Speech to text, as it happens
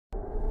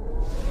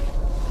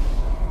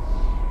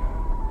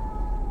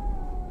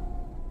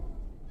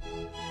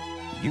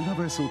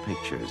Universal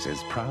Pictures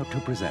is proud to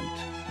present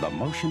the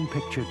motion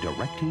picture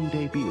directing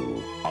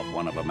debut of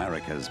one of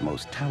America's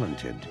most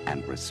talented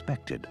and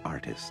respected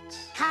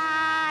artists.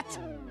 Cut!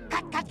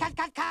 Cut, cut, cut,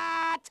 cut,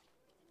 cut!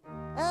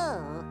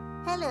 Oh,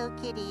 hello,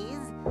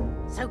 kiddies.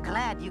 So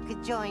glad you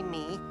could join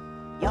me.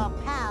 Your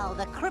pal,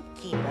 the Crypt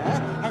Keeper,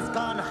 has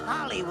gone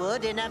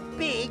Hollywood in a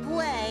big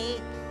way.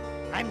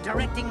 I'm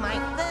directing my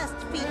first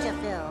feature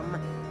film.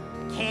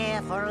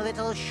 Care for a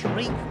little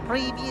Shriek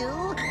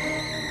preview?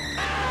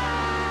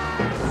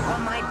 For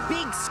my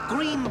big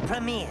scream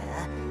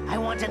premiere, I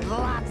wanted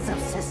lots of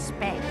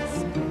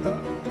suspense.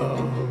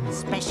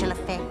 Special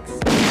effects,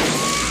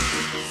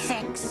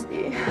 sex,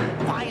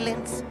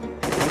 violence.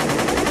 The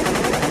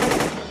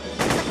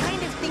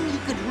kind of thing you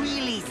could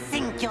really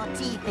sink your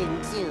teeth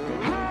into.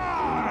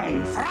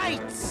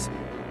 Frights!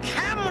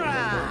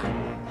 Camera!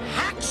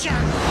 Action!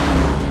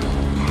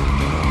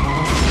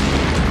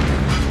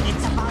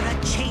 It's about a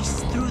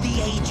chase through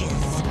the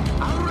ages.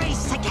 A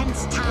race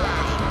against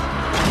time.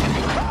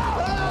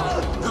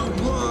 The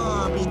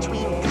war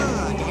between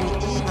good and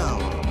evil.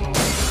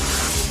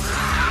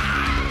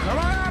 Come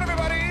on out,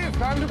 everybody! It's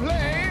time to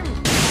play!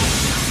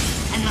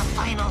 And the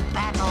final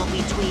battle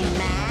between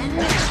man...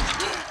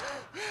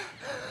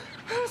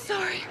 I'm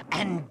sorry.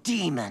 ...and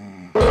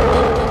demon.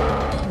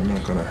 I'm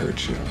not gonna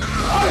hurt you.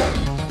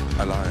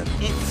 I lied.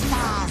 It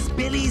stars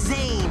Billy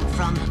Zane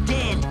from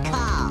Dead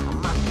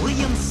Calm,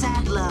 William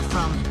Sadler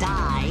from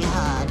Die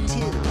Hard 2,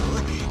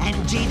 and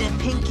Jada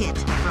Pinkett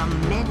from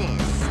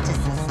Menace to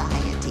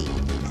Society.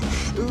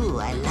 Ooh,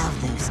 I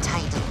love those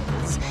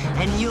titles.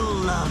 And you'll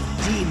love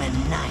Demon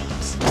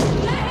Knight.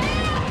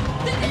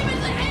 The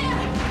demons are here!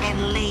 And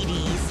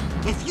ladies,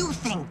 if you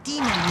think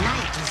Demon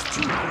Knight is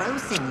too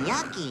gross and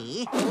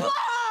yucky...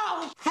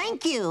 Whoa!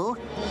 Thank you.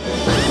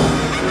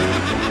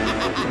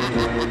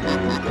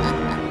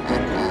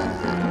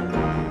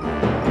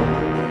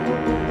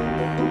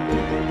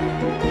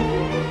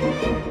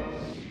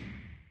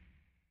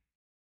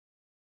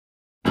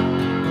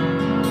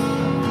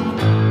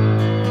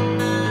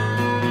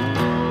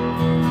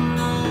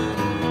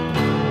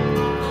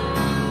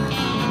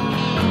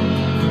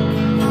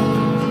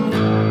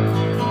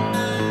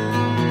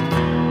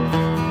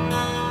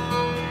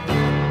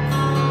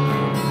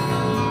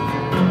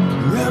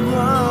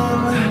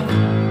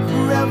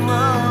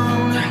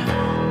 Reverend,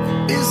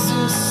 is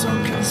this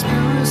some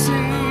conspiracy?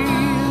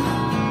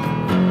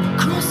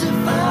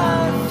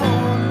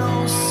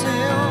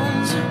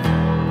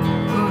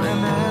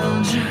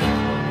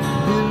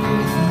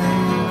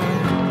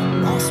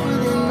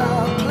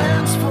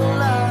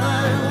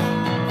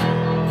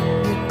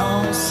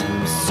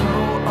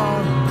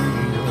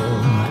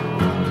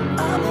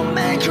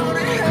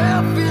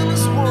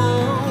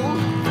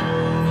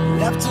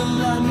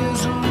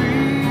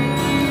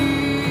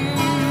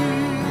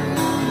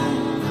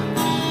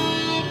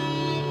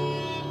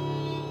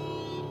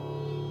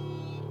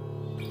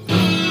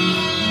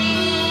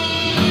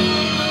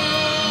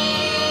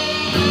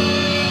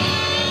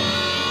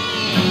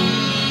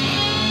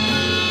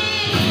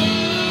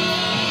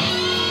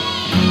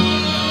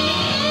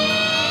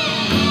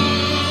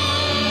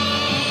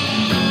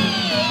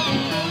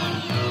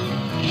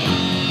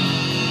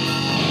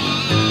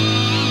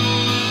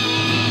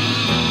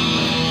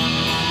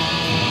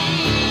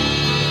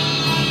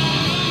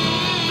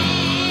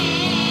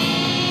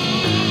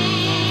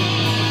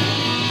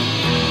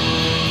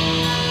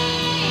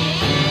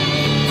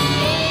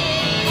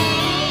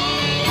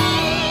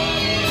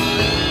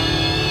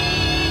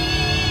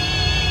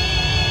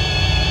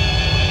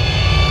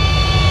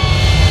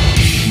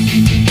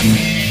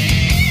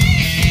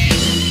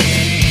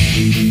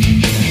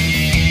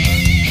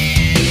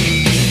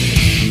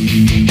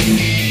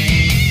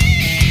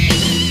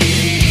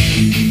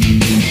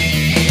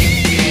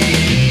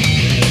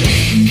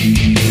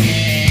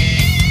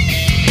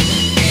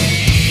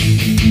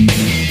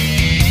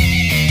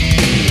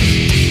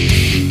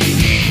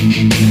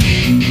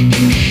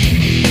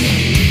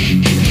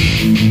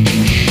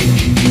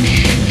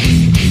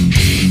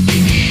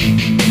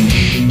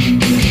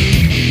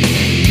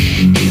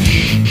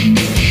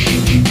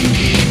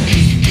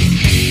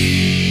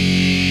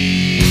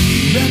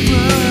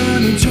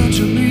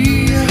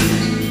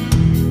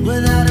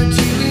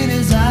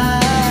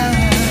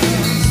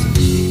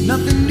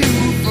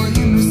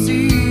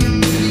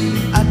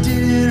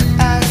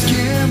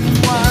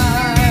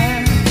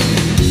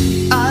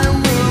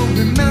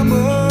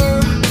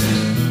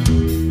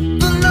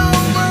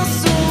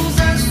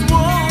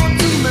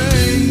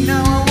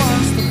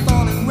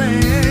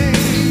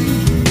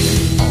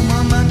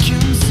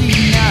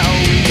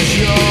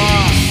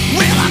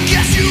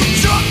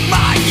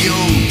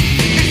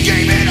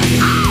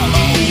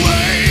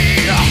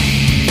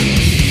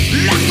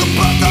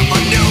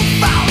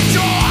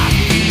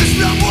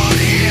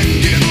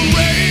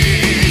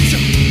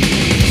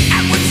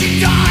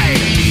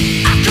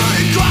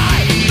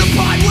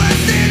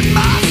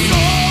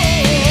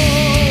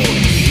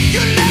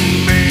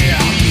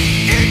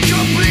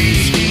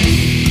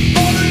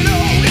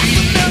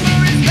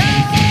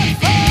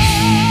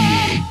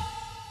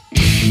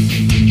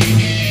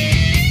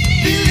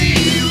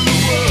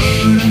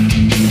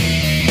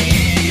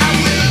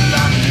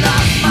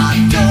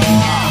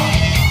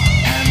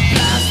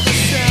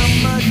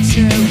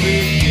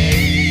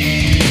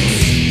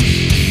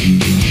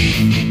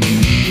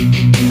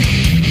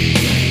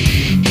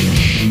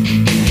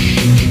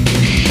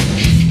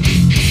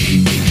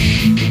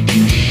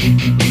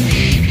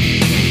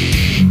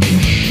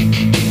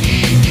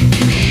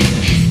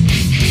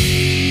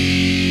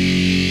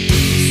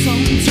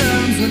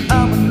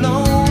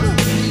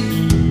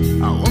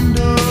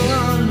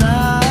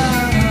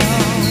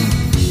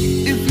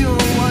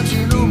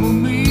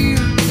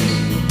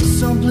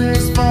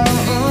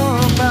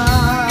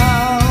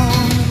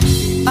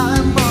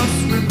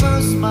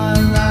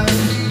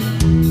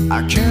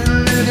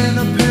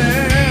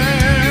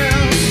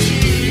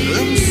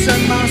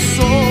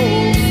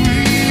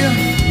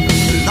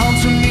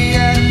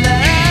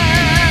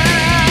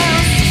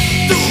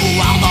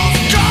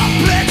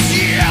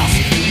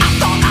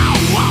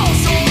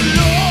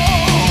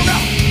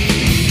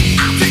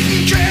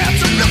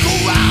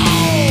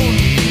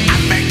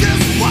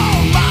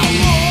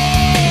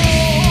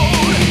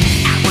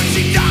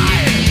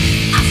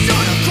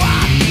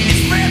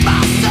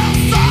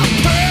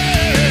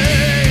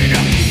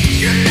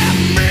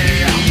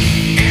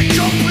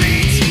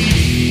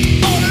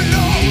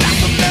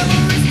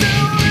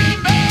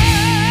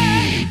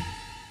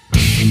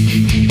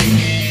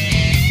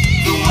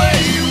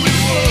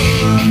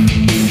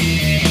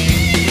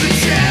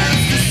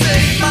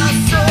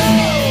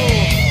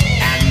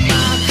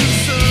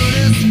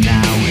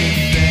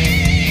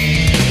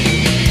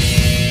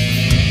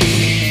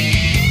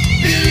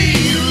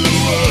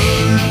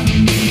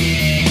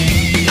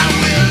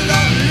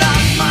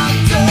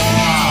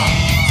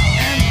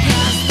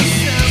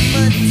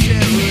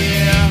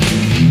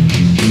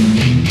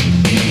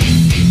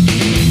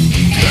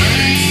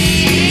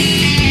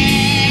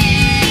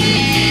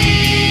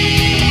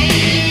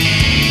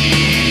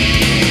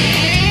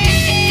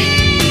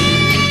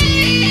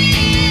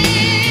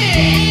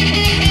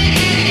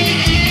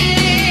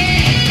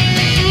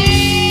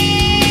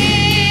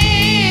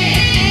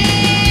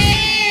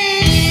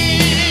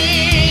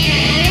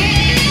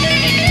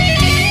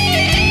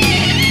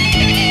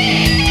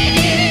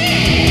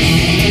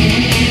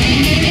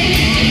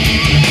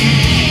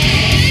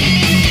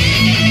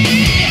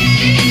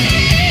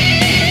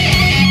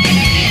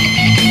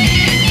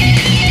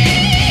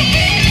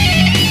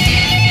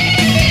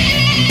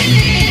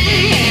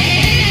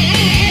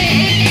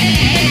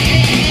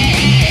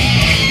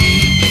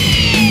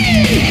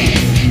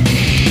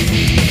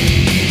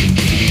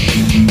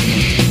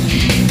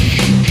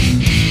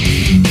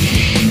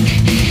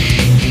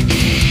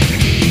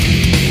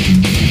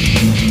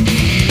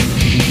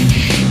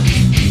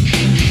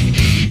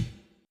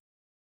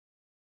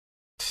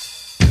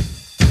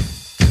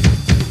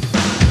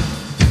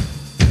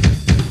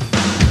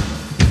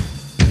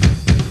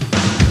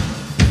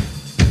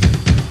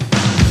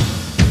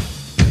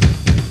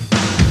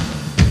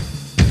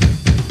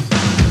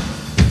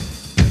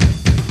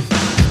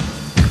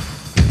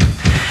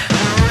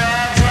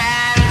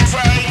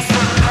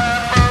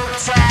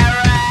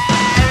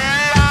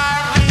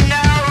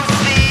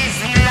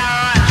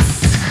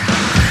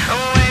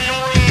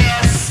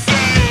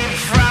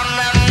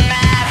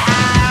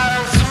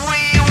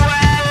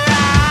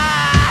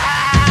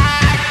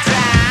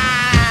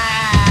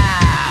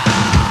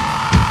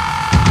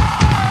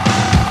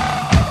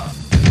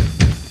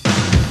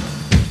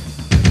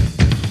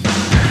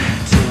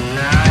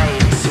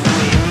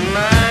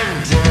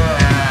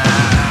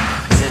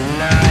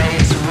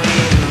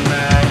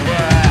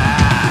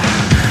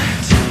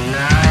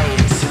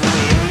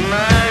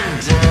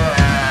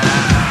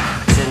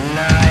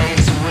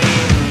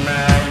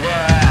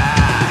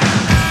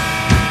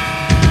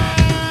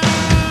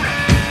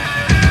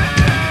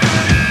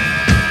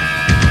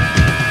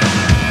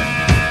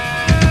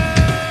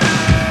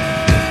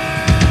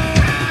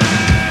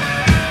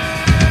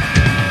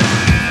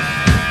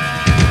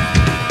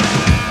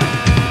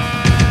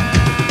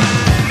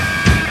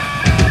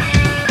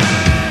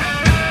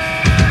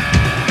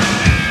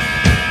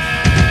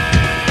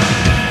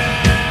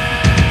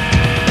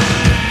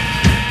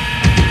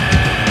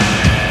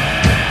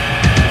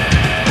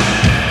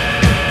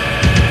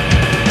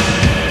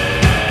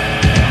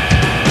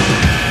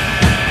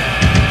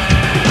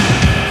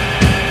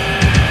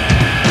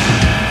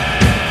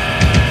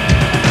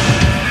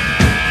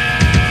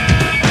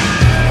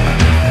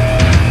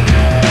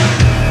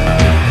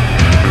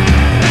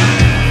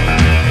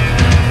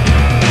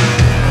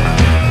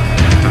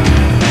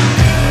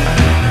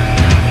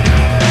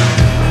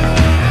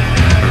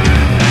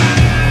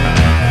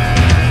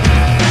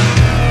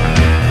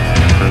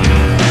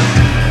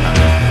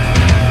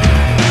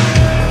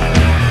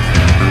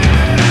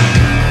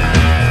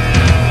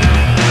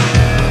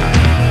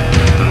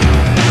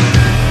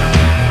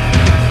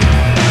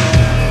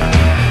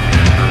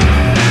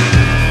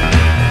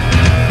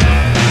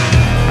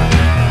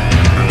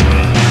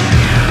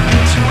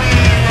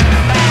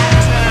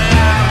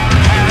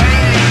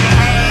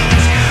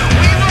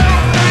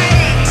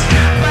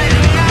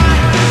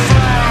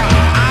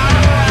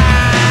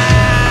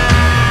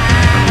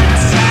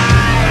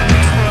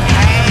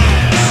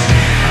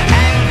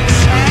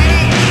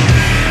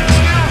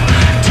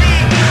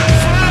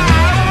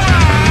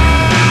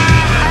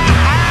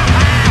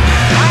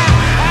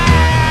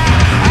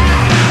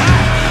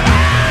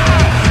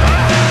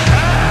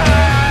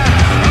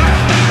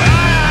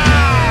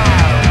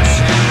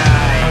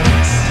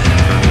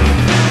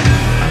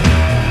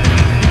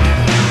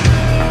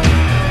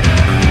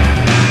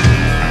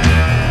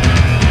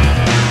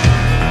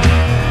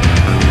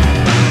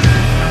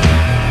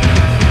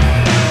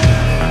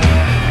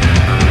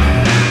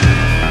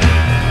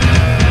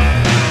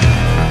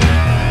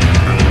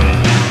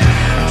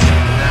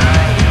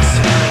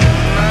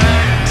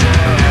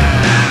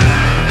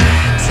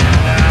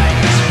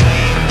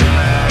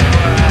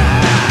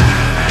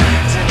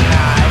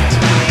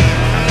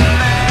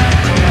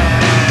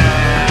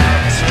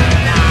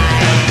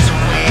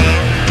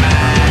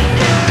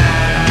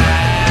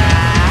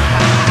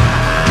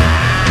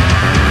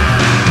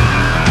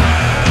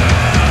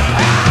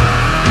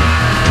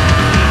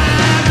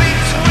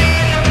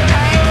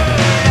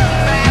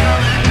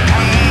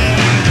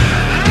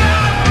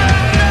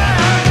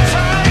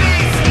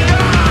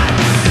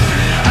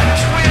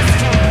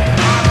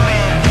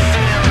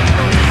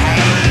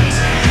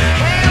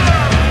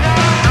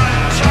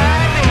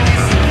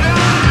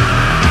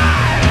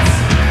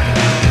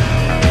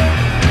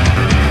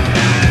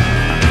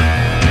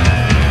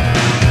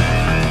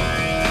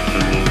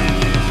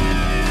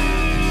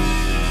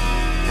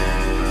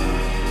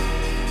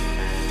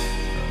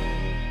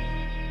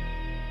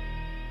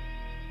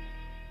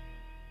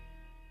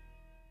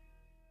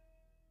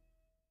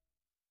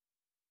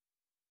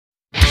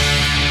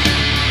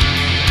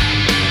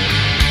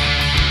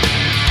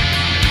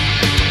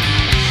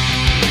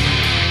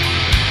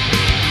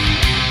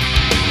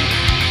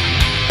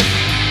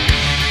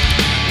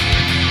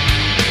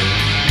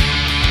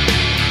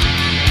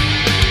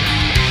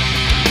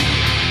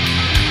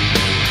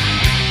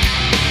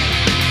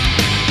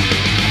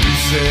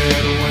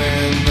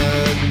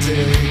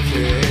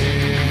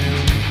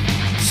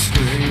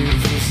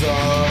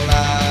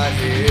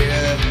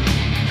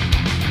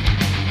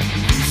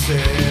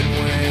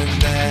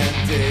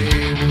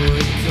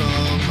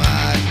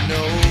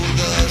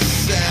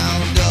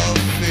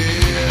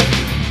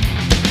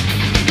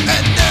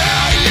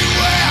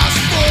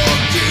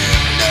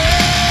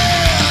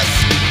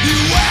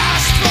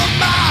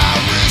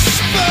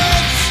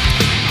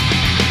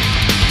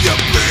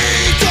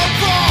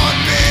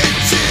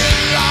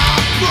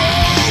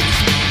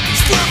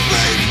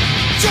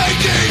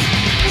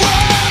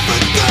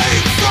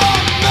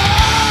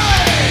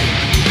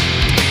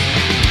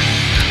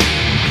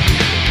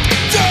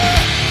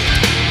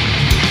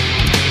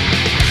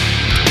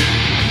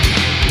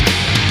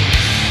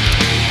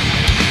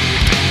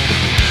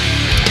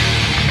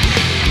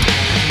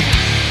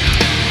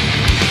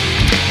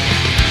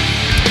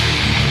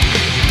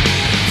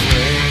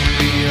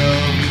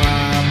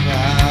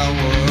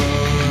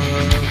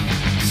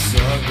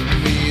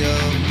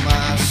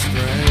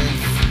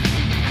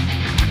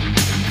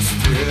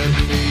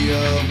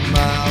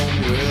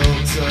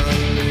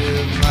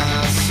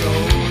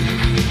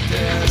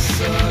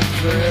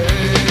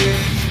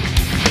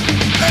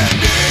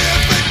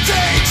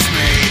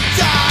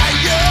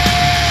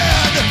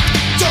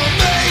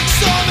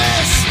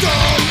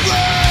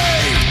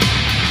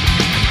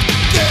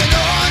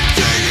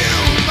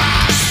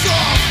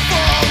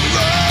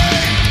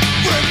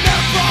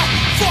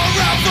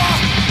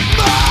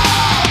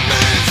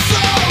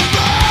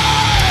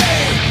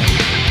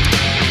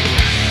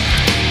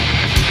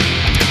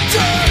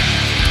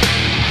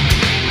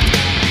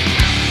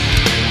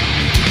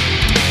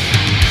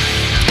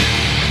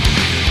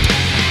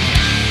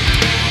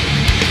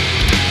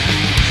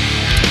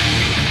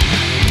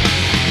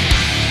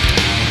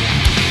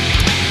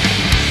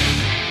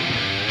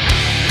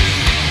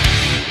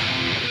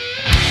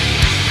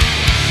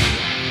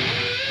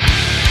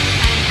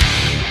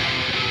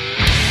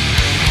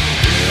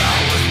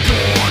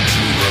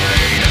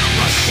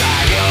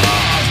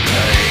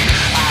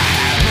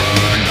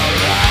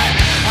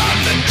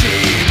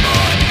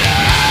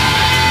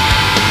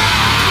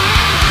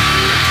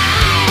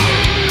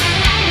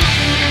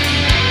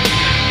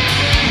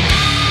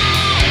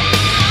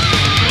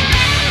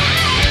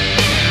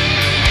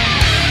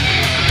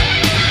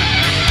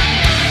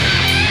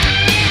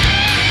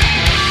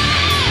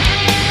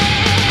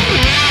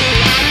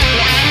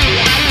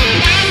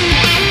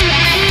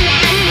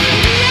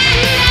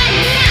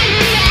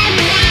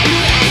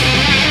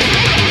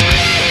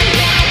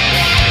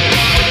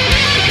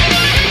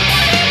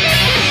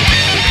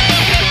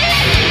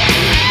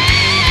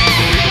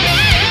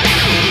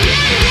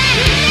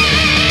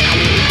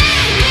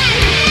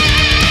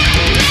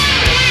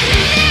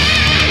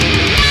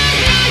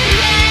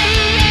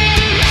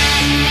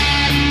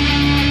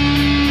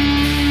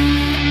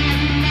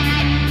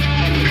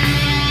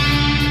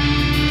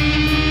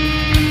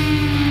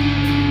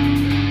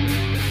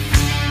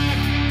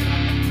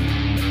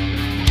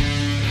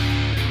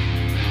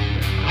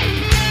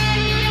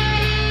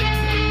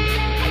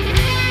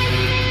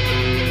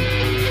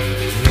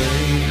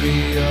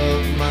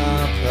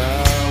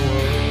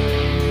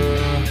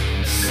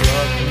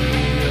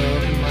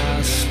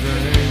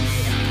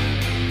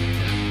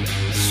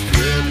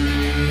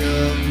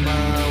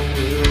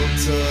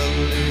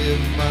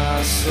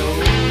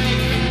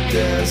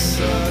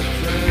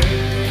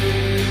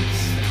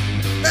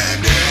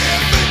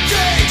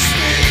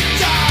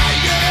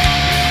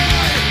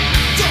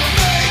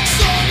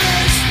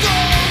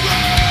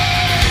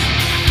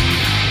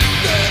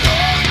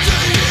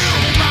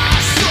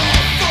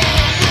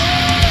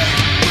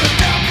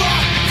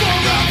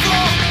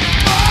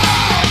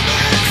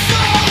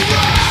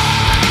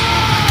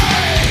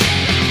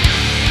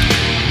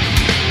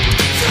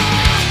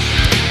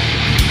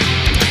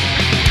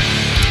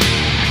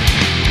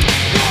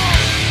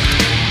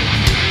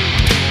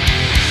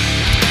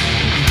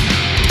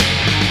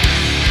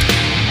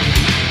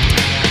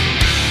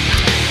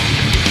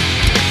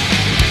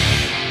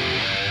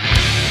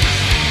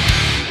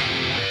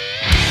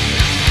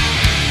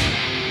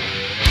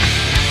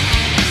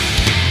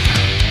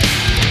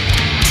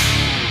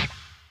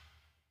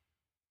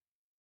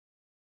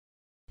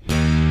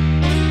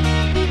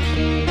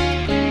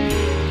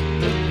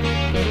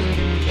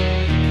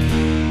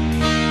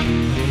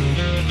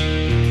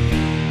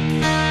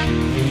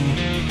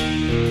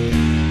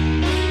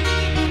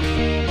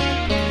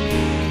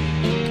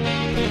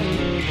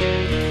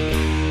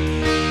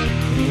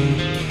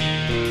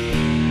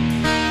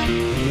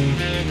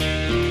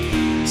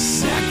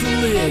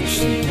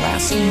 and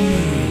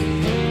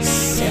blasphemy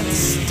set the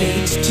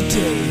stage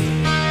today.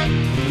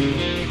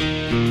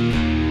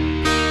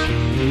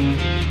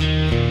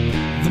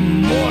 The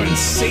more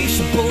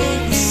insatiable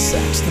the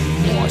sex, the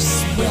more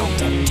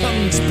svelte our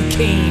tongues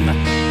became.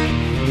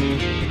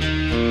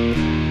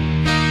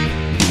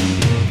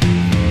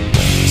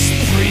 This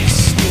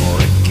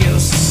prehistoric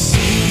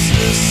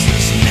census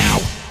is now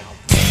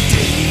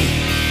today.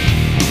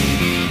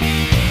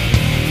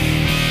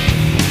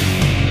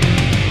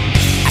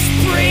 As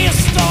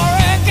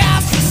prehistoric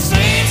as the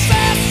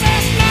census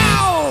is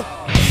now.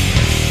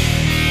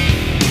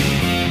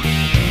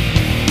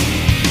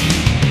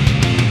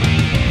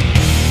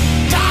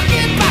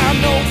 Talking about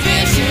no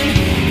vision,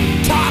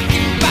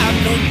 talking about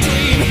no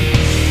dream.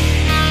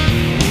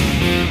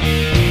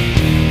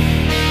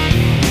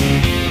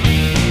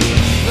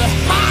 The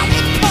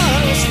Hollywood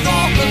puddles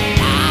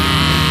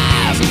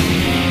vocalize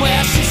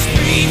where she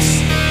speaks.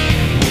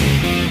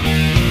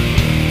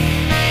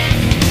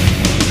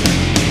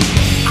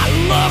 I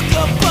look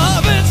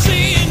above and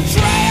see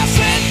Andreas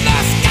in the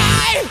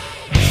sky.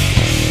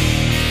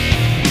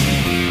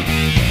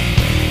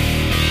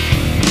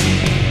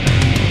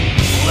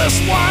 This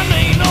one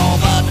ain't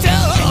over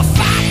till the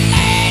fat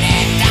lady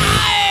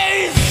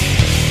dies.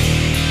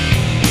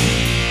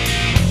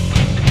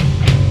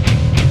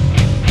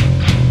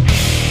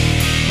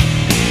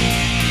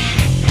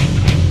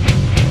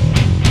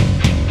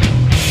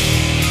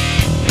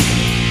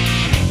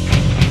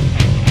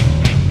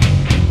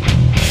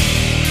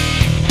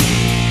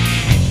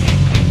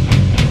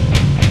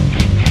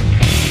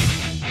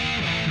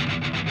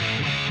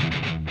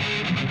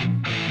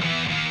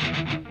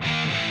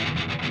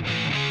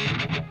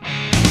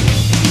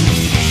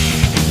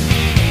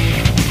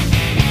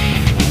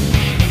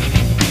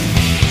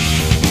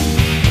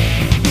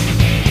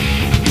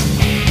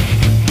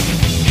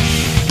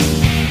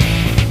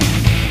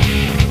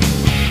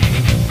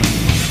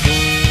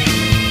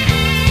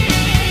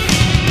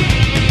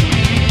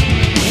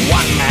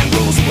 One man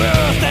rules the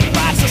earth and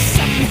rides a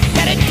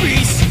seven-headed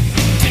beast.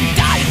 10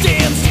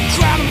 diadems to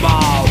crown them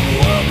all,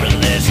 world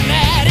religion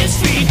at his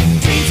feet.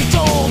 Dreams are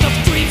told of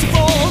dreams of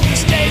old,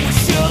 this day will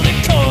surely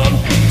come.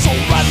 So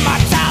run my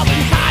child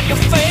and hide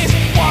your face,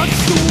 once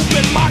you've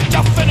been marked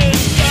off and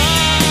it's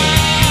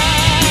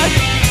done.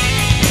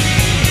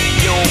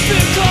 You'll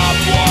become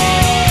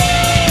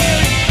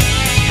one.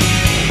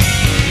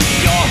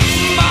 You're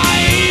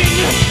mine.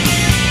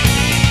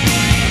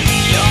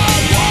 You're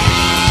one.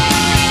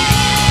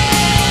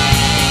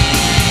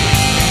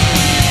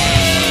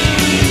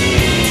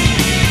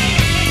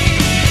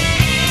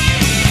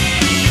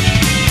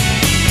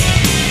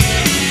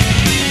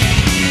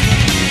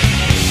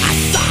 I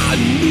saw a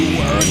new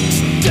earth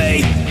today.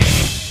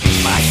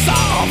 I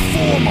saw a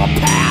former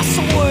pass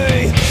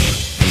away.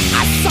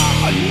 I saw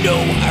a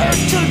new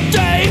earth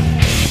today.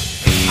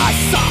 I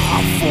saw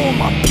a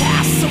former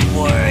pass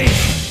away.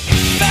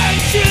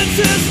 Vengeance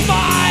is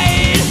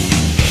mine.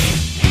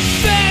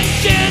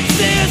 Vengeance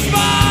is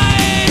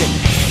mine.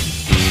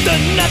 The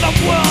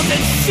netherworld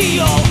and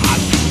Sheol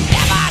are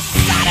never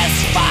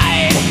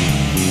satisfied.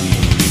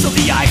 So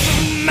the eyes of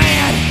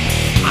man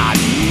are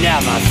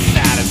never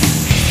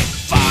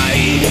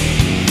satisfied.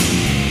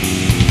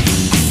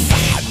 I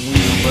saw a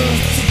new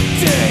birth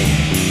today.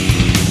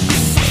 I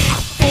saw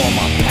a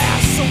former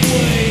pass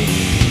away.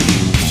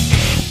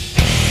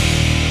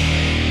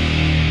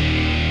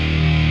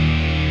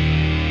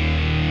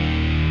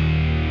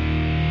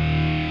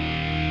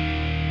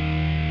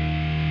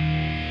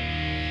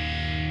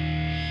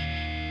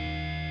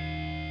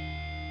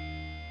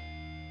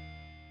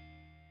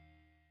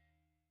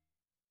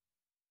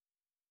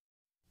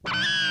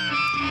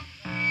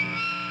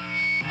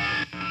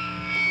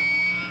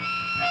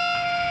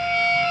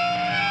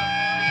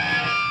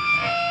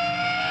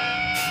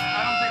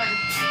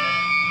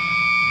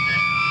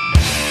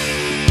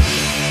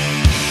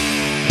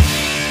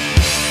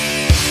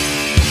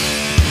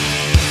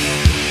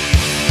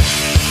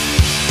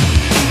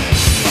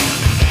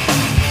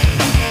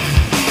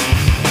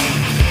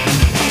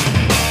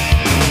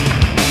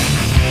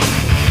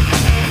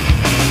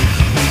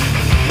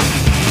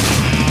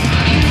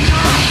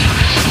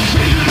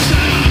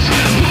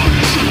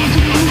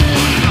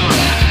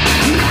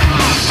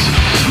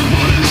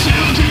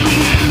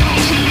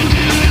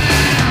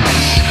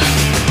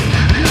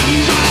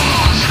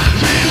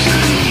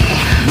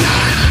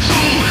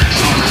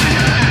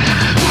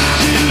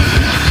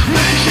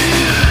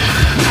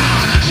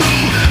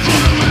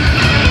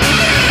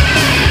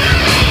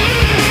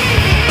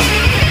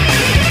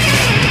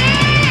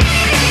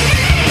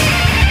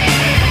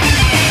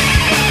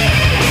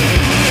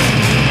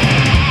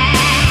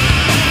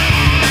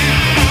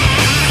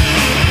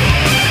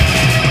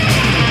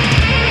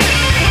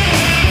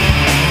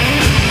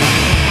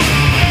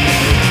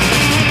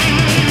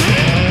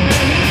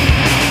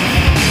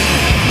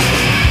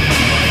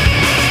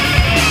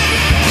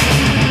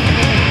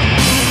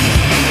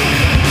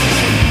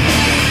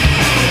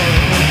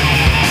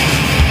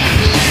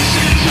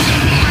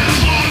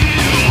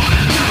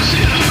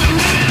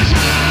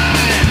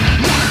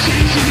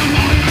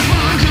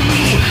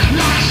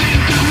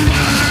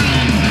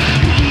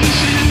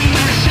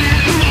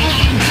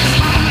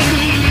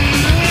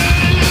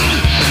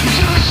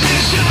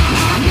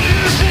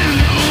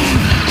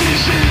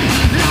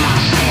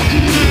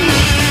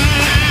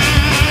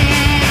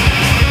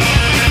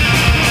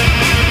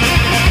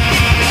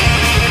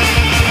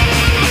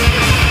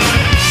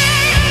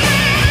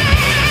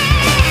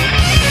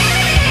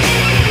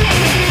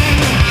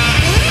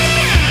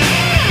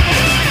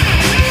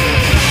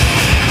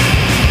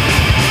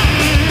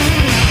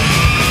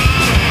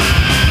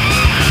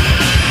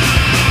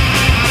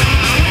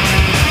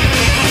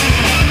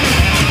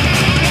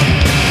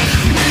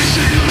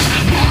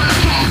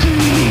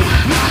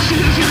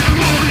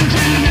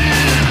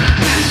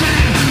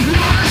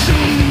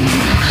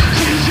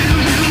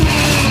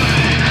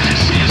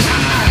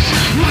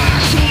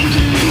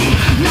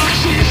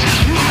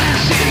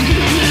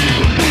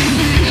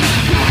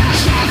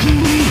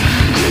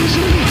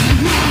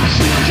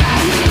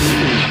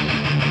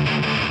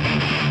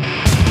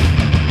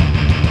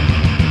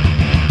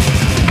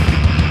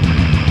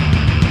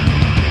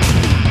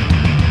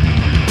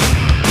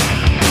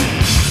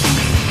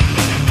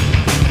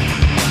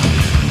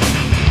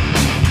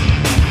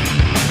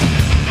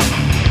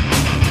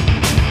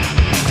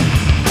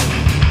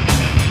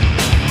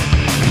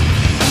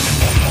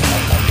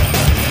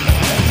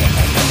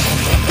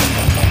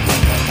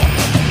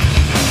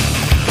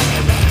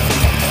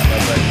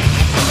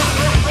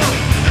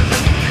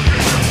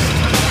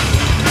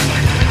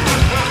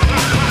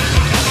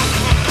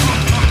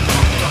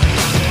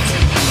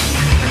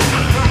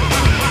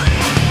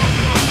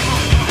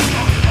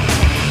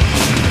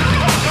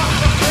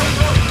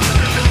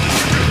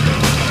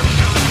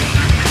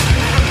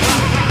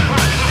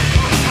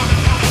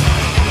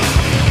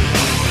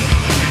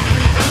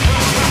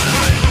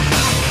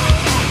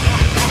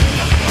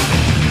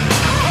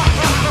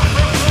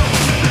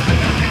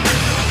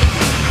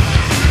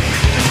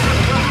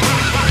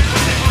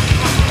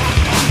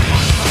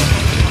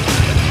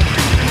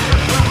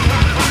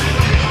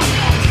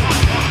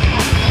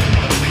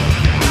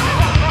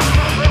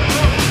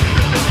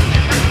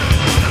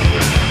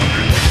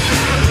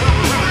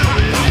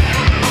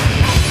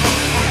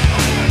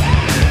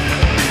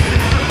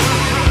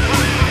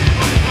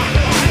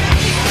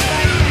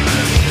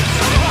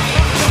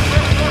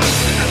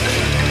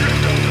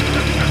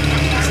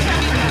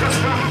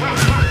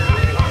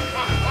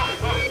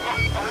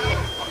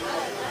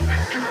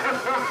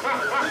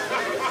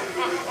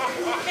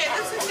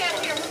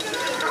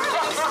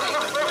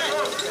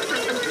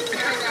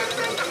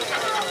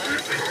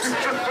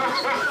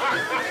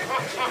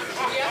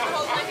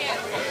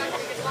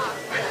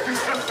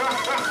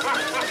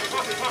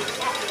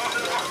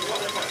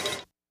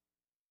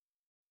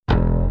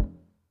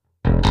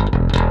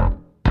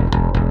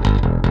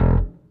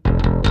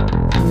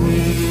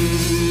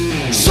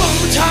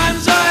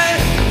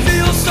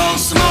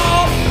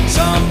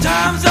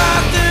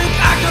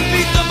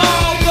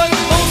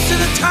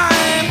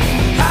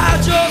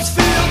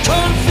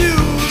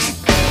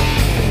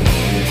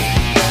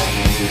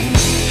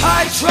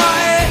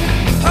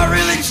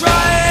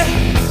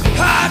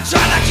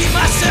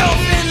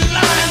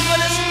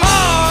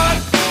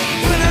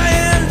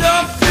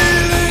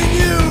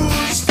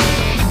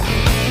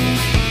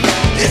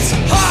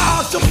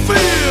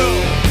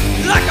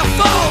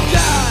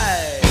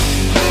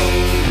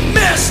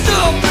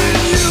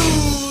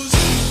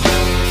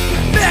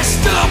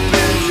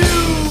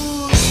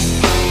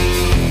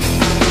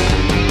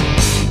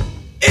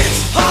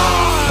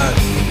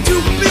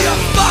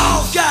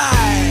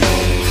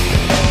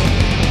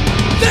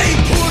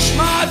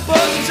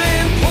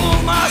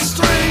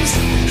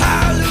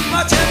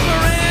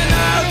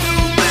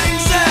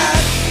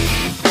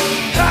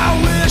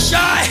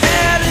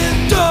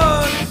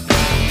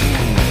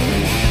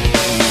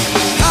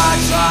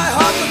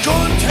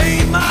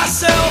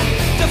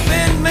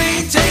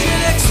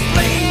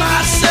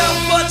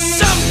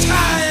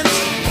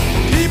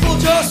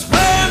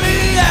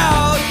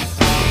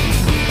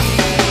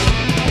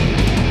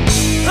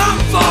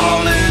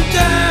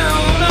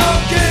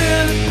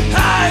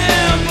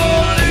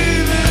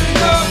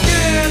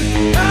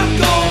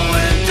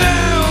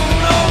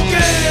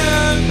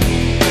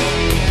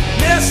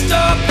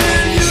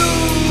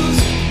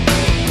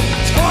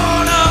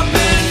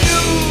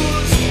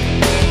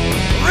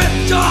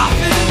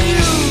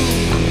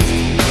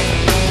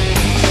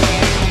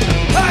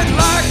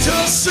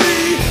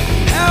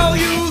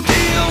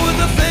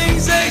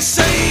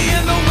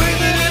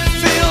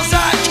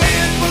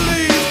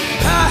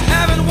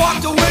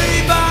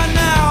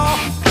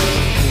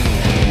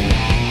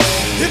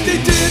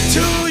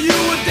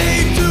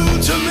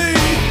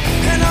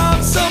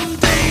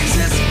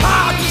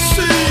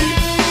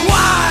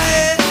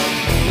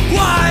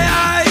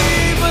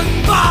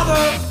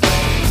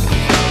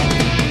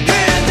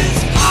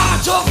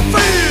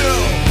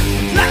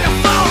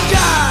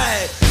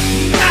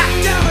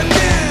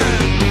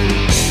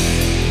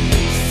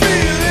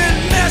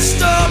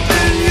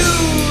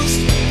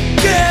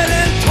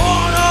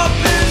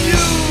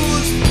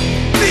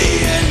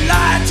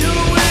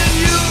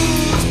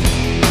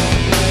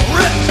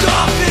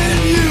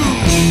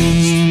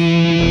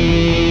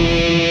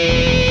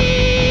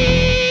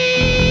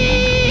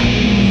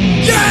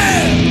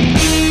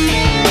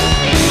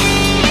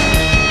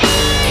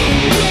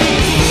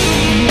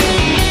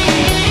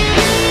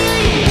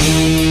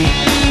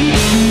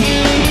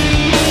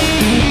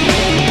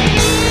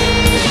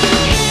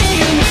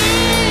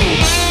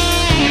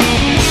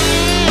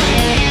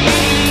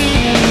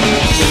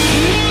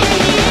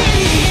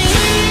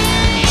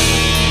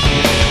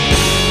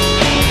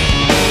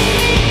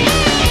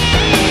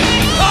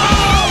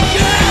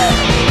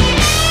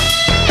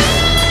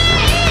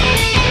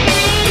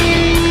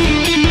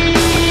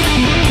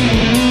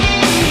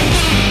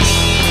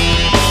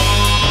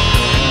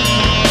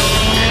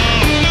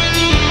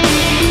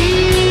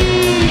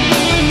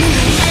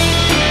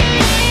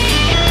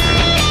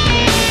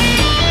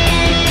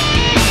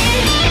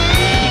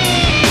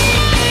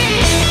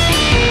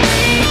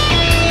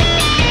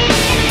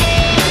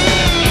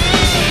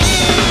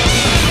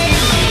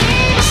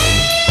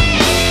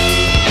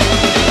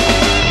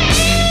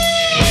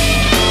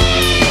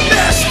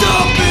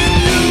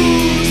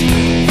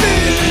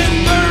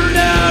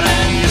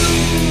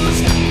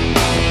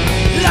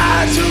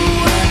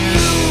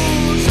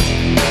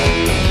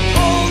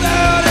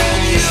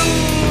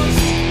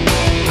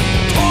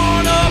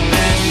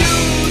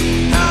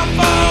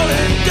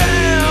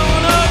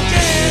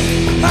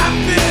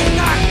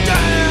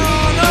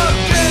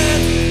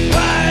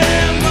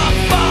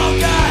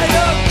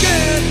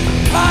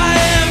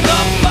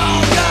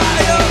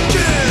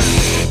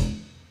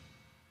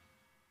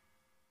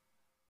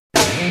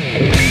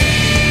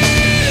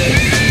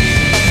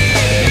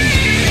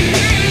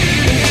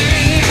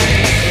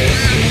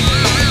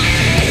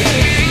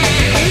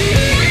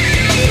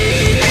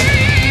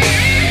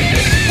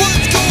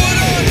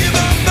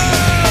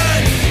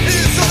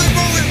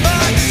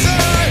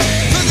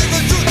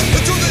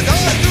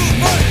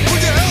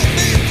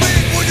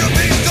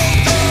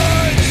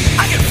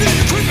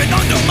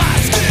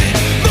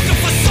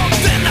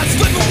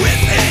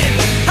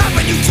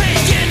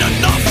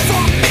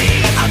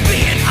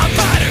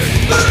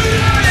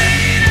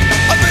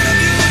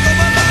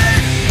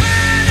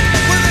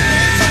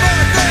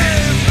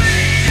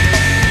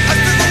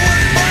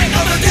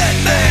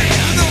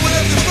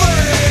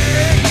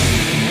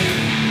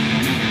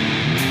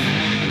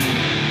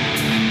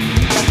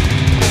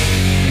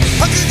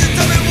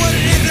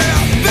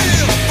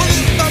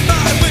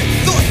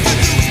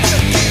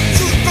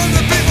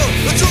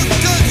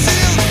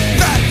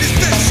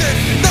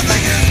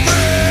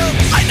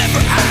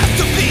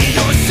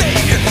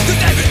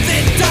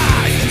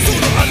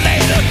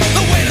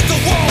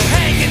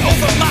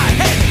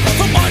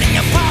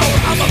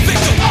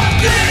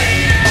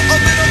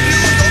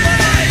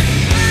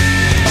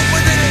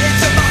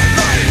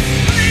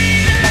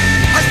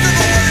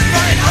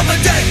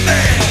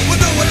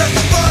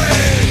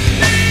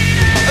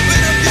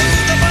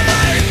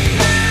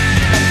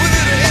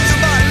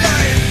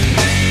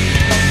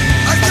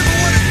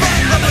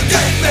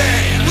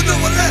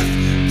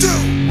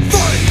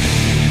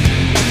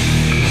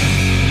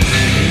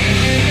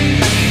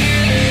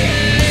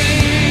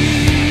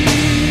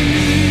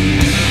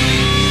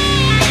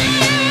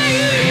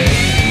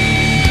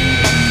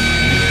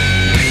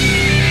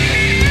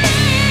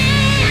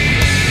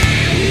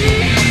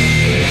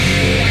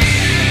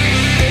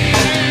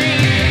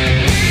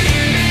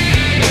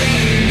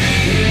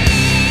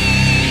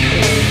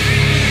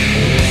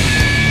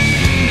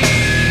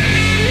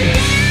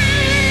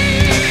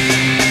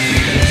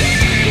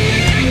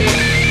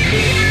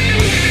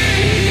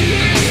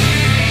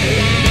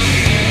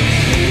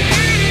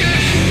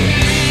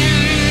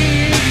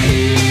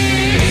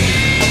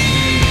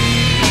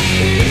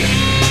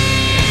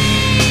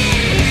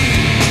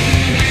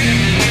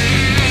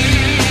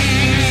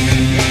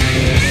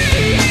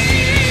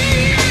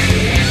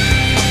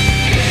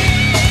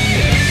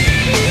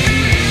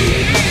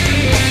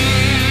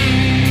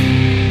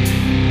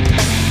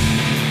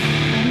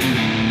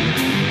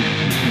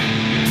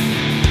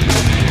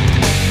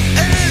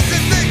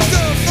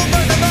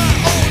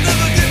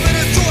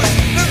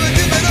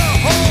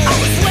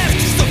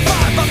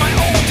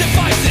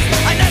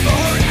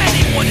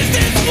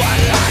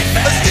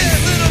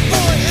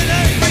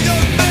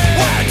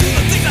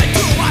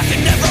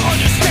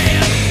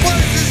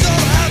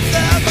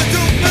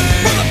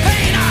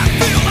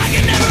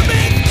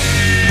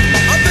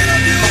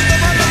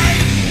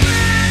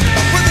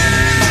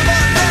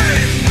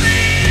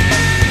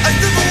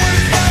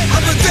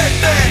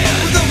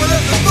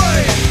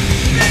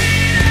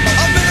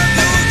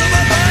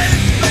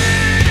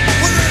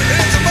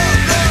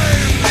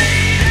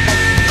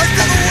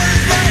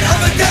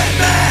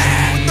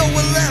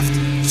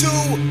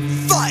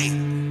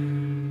 fight.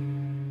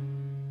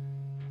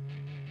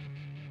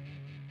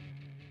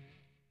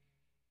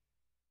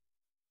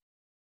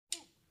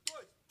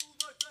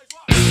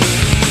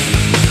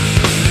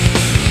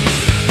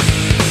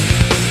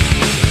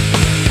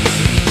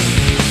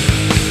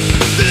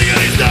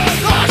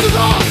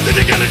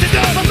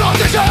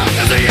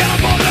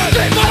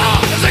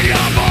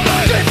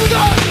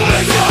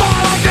 Polizia,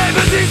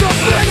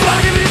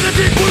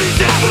 polizia,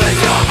 polizia,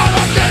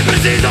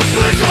 polizia,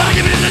 polizia,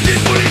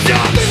 polizia,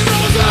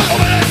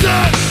 polizia,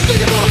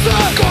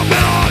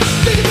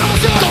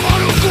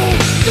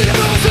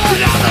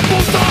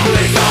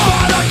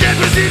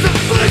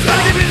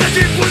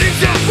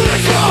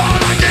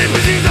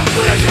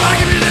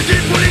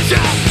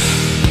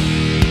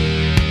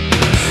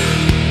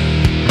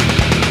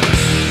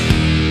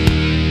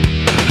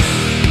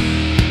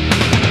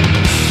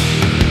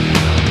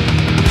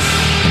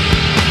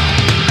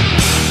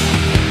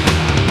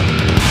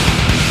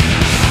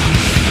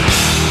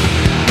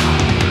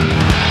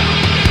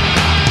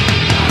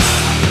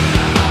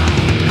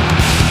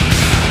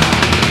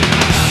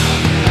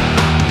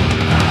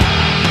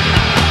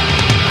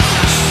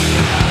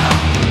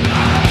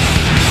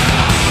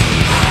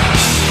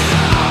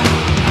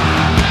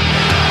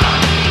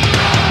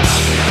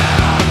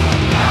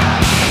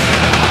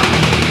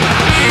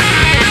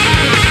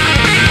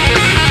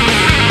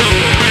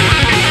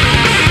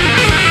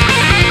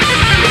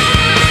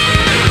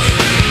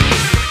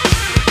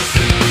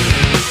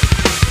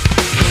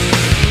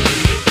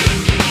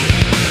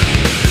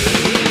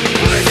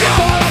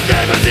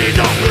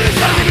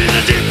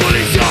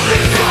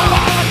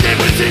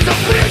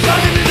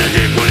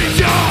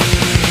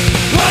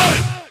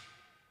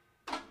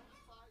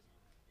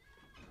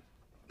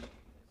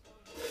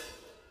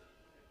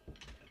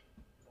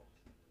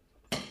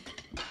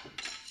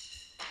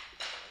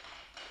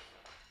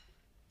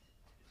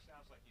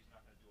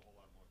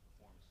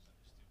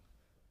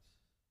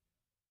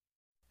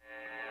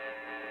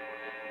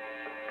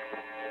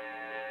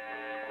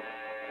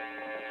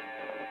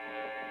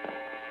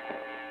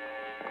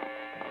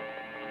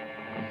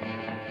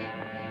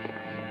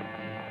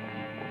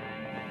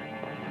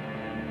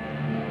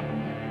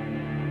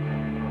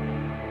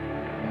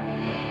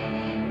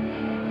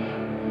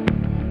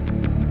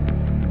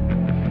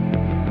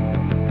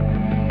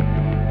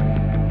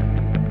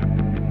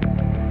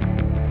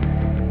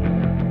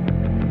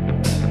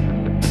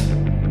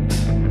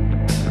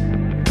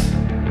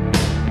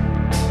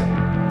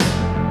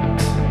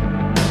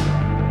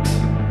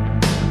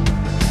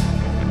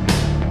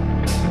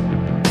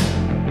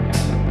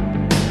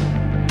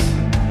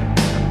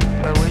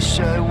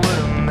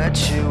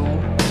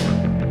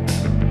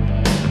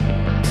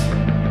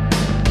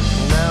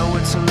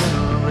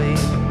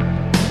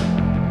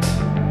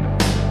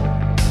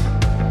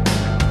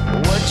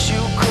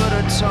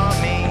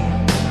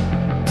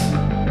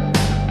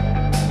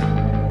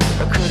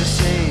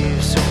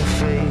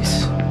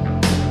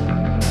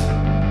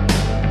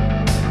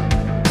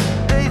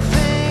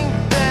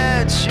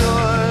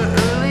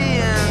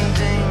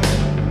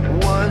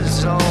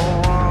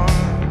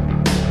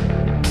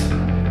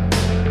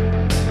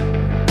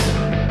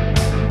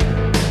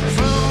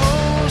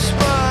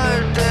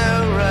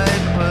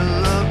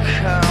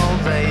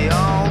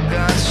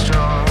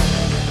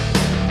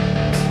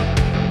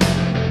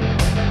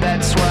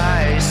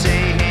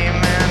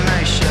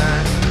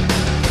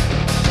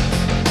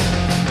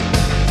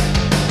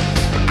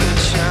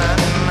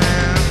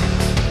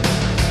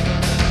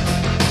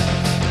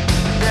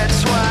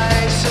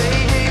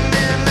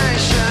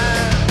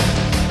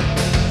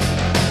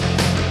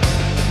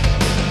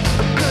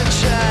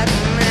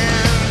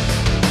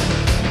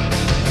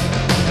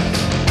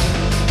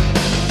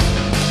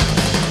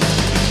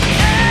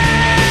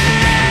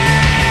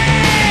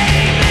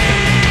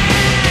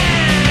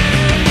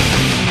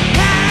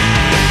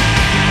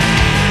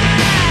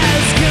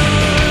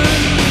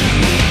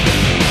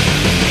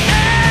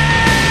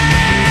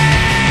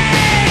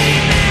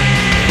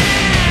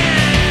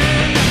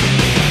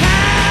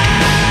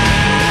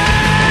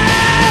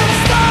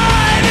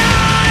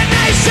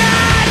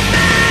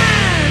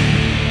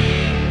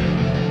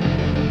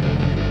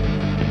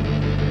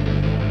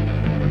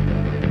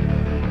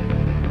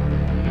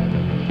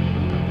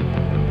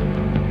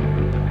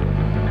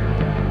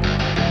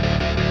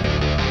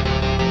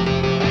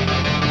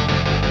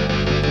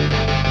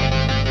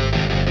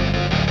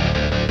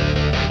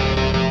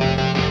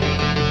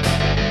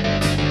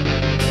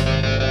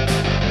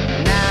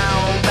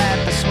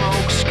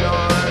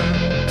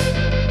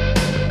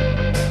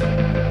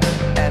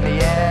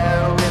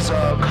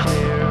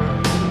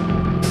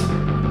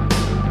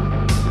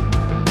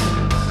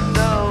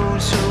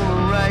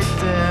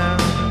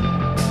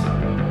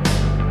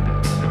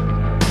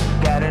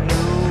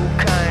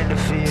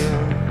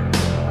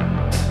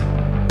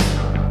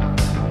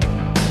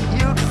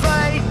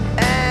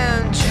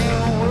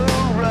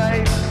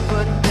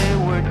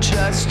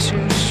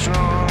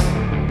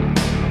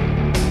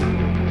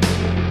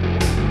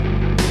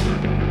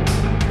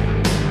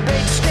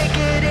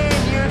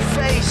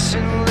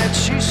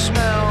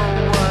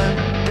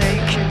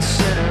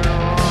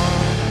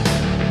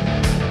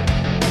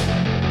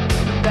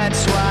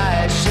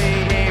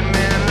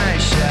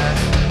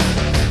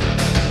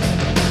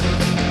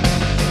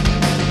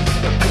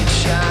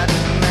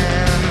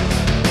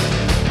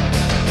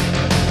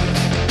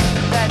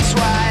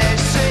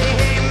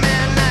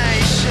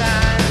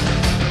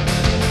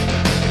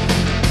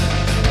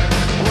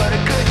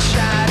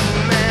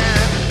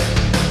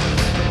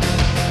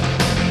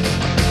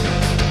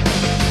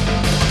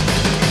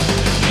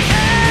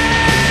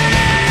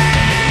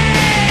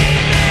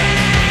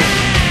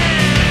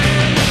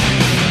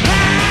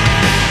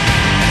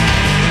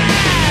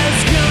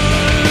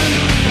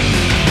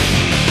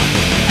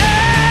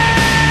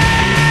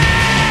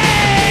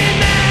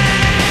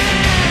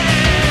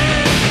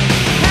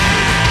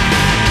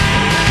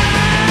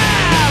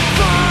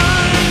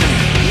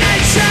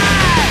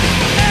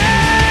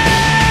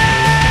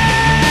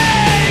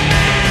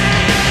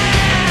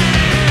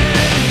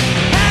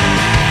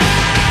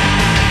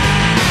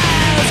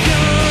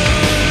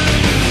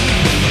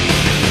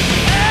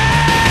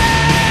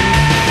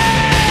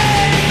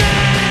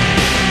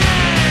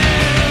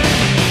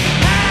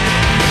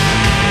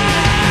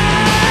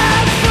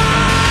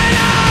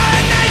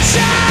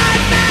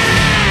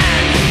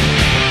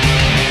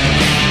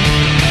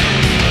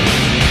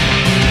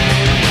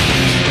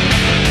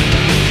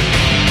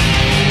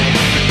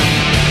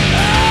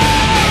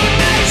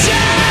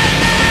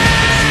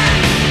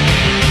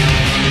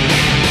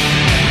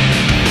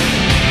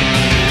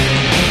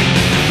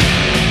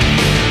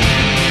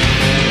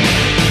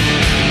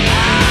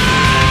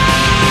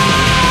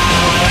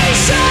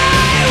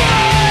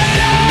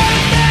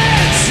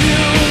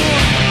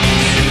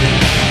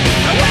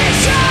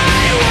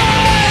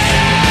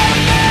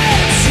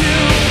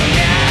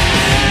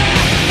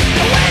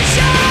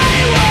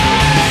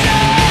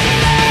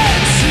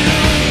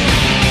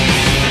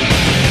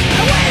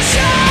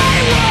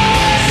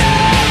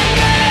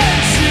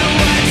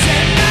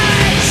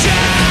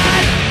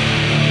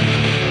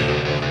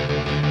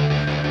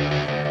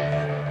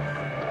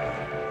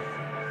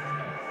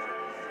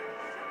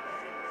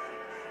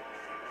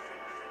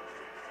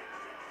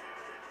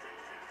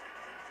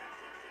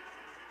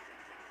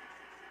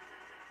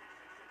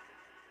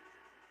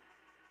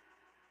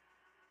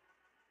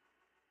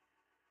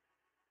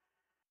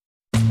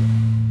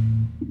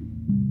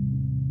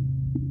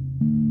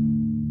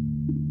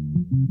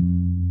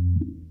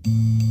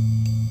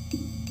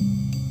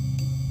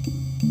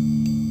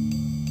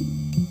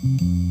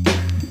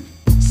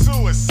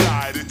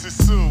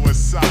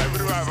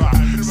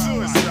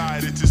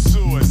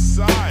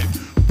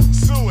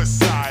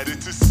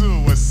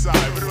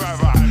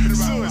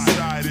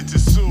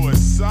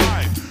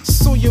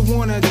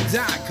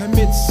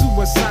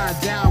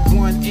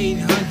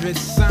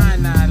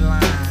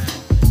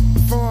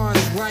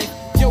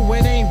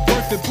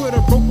 put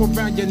a rope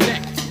around your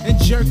neck and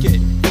jerk it.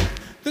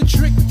 The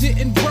trick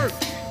didn't work.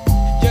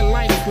 Your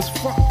life was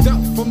fucked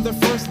up from the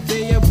first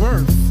day of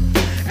birth.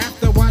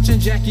 After watching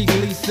Jackie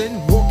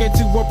Gleason walk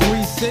into a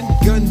precinct,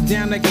 gun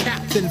down a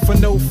captain for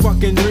no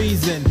fucking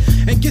reason,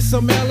 and get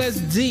some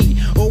LSD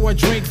or a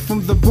drink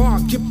from the bar.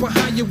 Get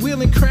behind your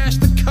wheel and crash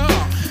the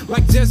car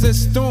like Desert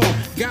Storm.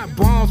 Got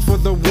bombs for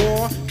the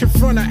war.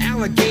 Confront an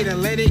alligator,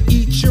 let it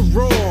eat your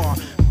raw.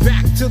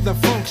 Back to the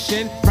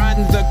function,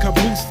 riding the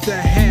caboose to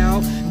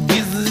hell.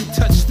 Gizzy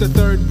touch the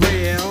third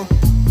rail.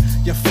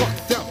 You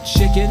fucked up,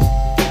 chicken.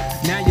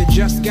 Now you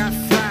just got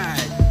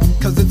fried,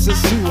 cause it's a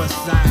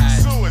suicide.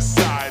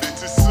 Suicide,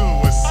 it's a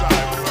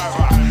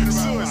suicide.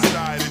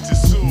 Suicide, it's a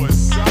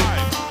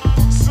suicide.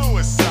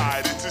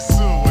 Suicide, it's a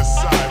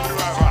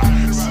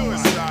suicide.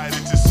 Suicide,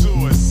 it's a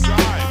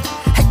suicide.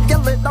 Hey, you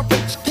little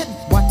rich kid,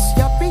 what's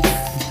your beef?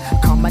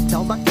 Come and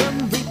tell the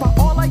Grim Reaper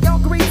all of your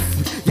grief.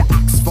 You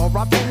asked for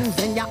a Benz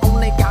and you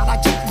only got a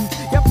Jeep.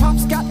 Your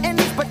pops got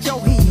ends, but yo,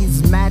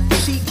 he's mad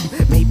cheap.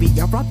 Maybe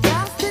you're a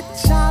bastard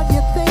child,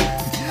 you think.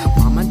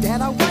 Mom and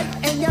dad are white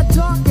and your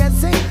dog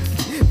is ink.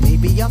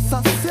 Maybe you're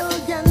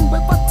Sicilian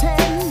with a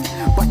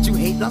 10, but you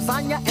hate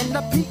lasagna and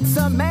the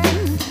pizza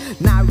man.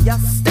 Now you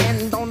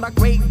stand on the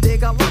grave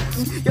digger lot.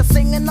 You're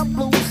singing the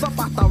blues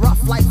about the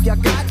rough life you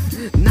got.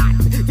 Not,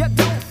 you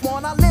don't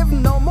wanna live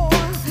no more.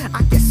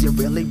 I guess you're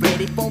really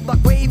ready for the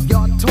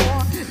graveyard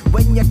tour.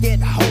 When you get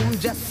home,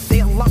 just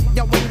seal up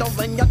your windows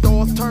and your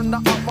doors. Turn the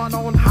oven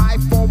on high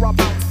for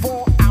about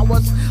 4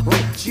 hours.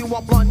 Light you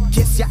a blunt,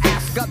 kiss your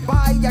ass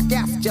goodbye. You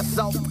gassed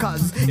yourself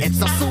cause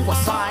it's a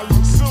suicide.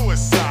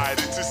 Suicide,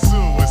 it's a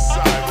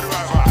suicide.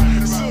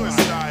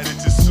 Suicide,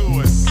 it's a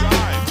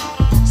suicide.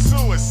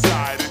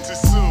 Suicide, it's a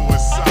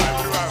suicide.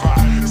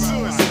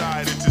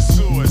 Suicide, it's a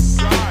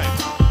suicide.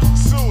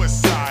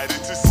 Suicide,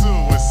 it's a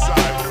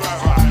suicide.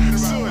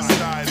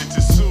 Suicide, it's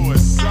a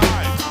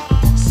suicide.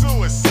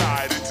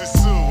 Suicide, it's a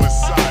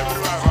suicide.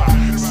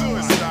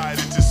 Suicide,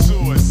 it's a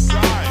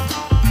suicide.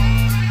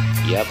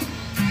 Yep,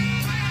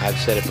 I've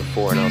said it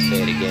before and I'll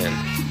say it again.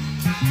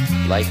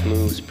 Life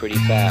moves pretty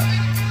fast.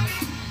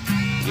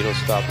 You don't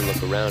stop and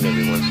look around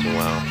every once in a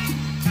while,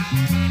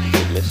 you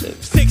could miss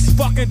it. 6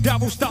 fucking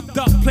devils stuffed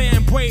up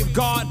playing brave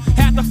guard.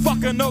 Had the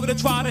fucking nerve to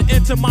try to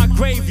enter my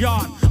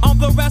graveyard. I'm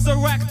the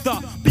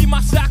resurrector, be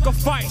my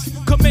sacrifice.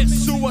 Commit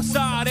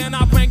suicide and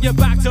I bring you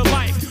back to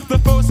life. The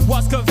first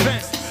was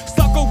convinced,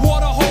 stuck a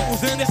water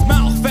hose in his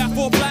mouth at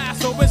full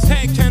blast so his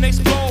head can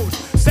explode.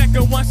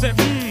 Second one said,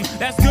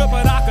 that's good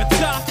but I could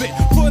top it.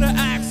 Put an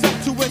axe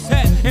up to his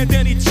head and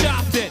then he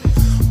chopped it.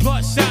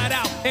 Blood shot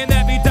out in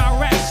every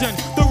direction.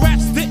 The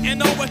rest didn't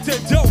know what to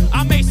do.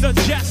 I made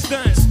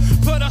suggestions.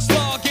 Put a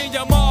slug in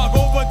your mug,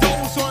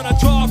 overdose on a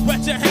drug.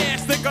 Wet your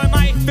hands, stick a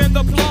knife in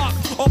the plug.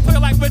 Or play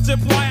like Richard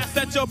Pryor,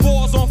 set your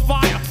balls on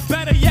fire.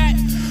 Better yet,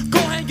 go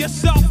hang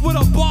yourself with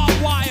a barbed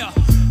wire.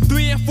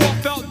 3 and 4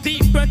 fell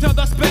deep into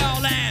the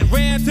spell and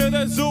ran to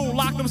the zoo,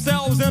 locked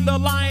themselves in the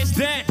lion's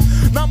den.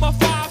 Number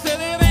 5 said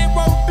it ain't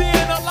worth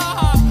being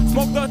alive.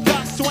 Smoked the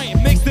dust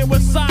swain, mixed it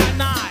with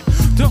cyanide.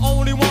 The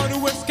only one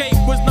who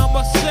escaped was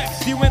number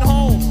 6. He went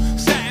home,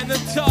 sat in the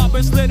tub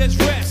and slit his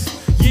wrist.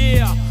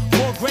 Yeah,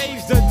 more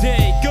graves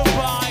today.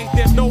 Goodbye,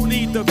 there's no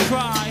need to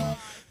cry,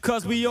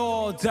 cause we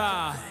all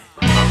die.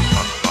 Ha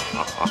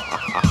ha ha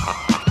ha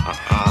ha ha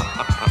ha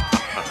ha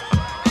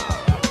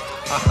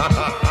ha ha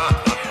ha.